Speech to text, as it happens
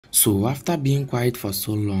So after being quiet for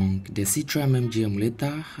so long, the Citra MMJ Emulator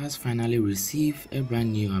has finally received a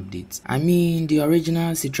brand new update. I mean, the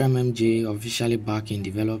original Citra MMJ officially back in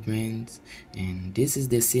development, and this is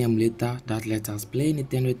the same emulator that let us play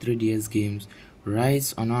Nintendo 3DS games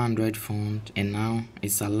right on our Android phone, and now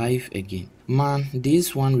it's alive again. Man,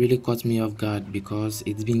 this one really caught me off guard because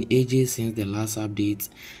it's been ages since the last update,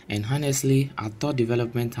 and honestly, I thought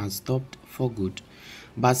development had stopped for good.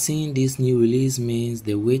 But seeing this new release means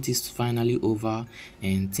the wait is finally over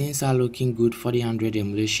and things are looking good for the Android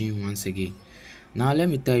emulation once again. Now let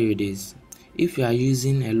me tell you this, if you are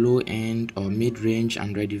using a low-end or mid-range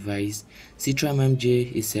Android device, Citra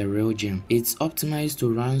MMJ is a real gem. It's optimized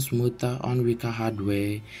to run smoother on weaker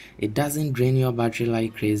hardware, it doesn't drain your battery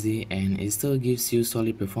like crazy, and it still gives you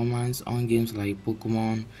solid performance on games like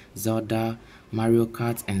Pokémon, Zelda, Mario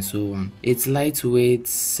Kart and so on. It's lightweight,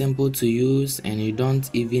 simple to use, and you don't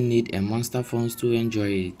even need a monster phone to enjoy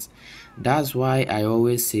it. That's why I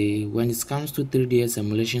always say when it comes to 3DS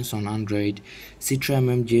emulations on Android, Citra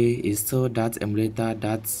MMJ is still that emulator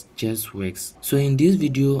that just works. So in this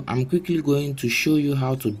video, I'm quickly going to show you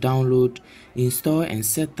how to download, install and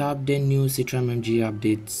set up the new Citra MMJ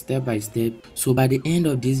update step by step. So by the end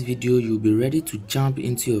of this video, you'll be ready to jump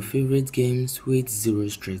into your favorite games with zero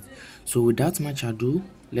stress. So without much ado,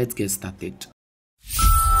 let's get started.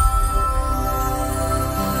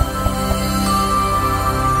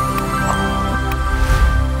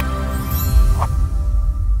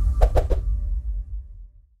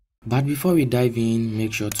 But before we dive in,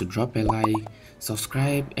 make sure to drop a like,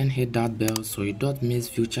 subscribe and hit that bell so you don't miss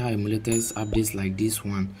future emulators updates like this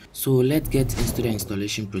one. So let's get into the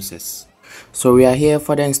installation process. So we are here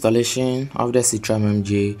for the installation of the Citra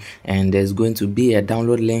MMJ, and there's going to be a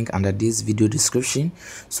download link under this video description.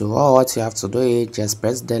 So all what you have to do is just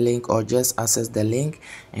press the link or just access the link,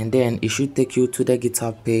 and then it should take you to the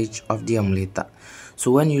GitHub page of the emulator.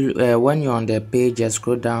 So when you're on the page, just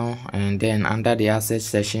scroll down, and then under the assets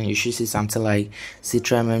section you should see something like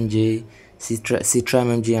Citra MMJ, Citra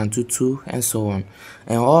MMJ and Tutu and so on.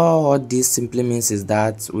 And all this simply means is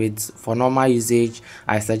that for normal usage,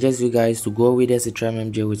 I suggest you guys to go with the Citra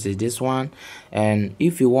MMJ, which is this one. And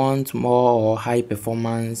if you want more or high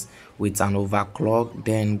performance with an overclock,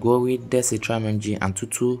 then go with the Citra MMJ and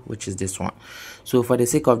Tutu, which is this one. So for the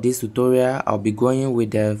sake of this tutorial, I'll be going with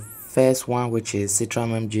the first one, which is Citra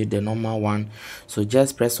MMJ, the normal one. So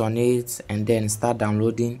just press on it and then start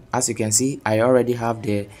downloading. As you can see, I already have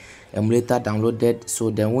the emulator downloaded, so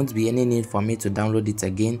there won't be any need for me to download it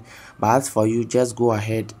again. But as for you, just go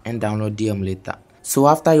ahead and download the emulator. So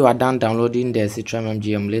after you are done downloading the Citra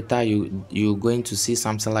MMJ emulator, you're going to see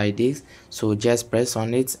something like this. So just press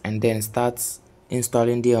on it and then start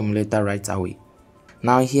installing the emulator right away.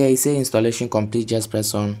 Now here it says installation complete. Just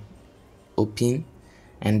press on open,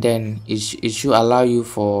 and then it should allow you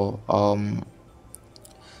for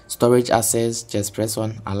storage access. Just press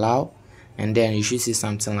on allow, and then you should see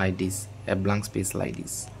something like this, a blank space like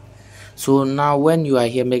this. So now when you are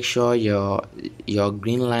here, make sure your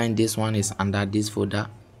green line, this one, is under this folder,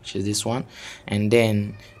 which is this one, and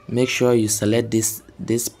then make sure you select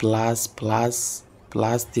this plus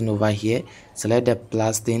thing over here. Select the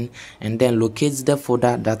plus thing and then locate the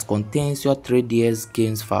folder that contains your 3DS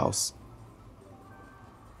games files.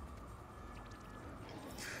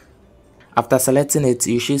 After selecting it,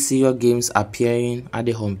 you should see your games appearing at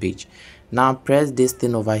the home page. Now press this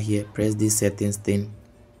thing over here, press this settings thing,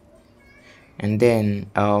 and then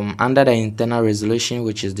under the internal resolution,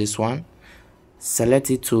 which is this one, select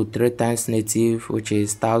it to 3x native, which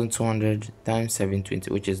is 1200 x 720,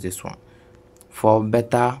 which is this one, for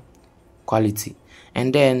better quality.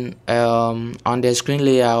 And then on the screen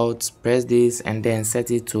layout, press this and then set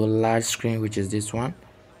it to large screen, which is this one.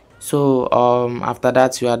 So after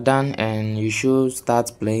that, you are done and you should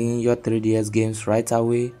start playing your 3DS games right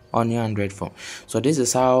away on your Android phone. So this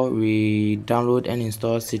is how we download and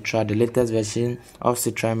install Citra, the latest version of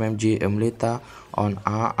Citra MMJ emulator on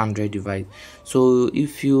our Android device. So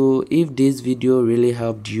if this video really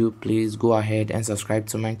helped you, please go ahead and subscribe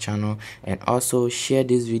to my channel, and also share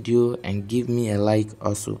this video and give me a like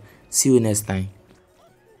also. See you next time.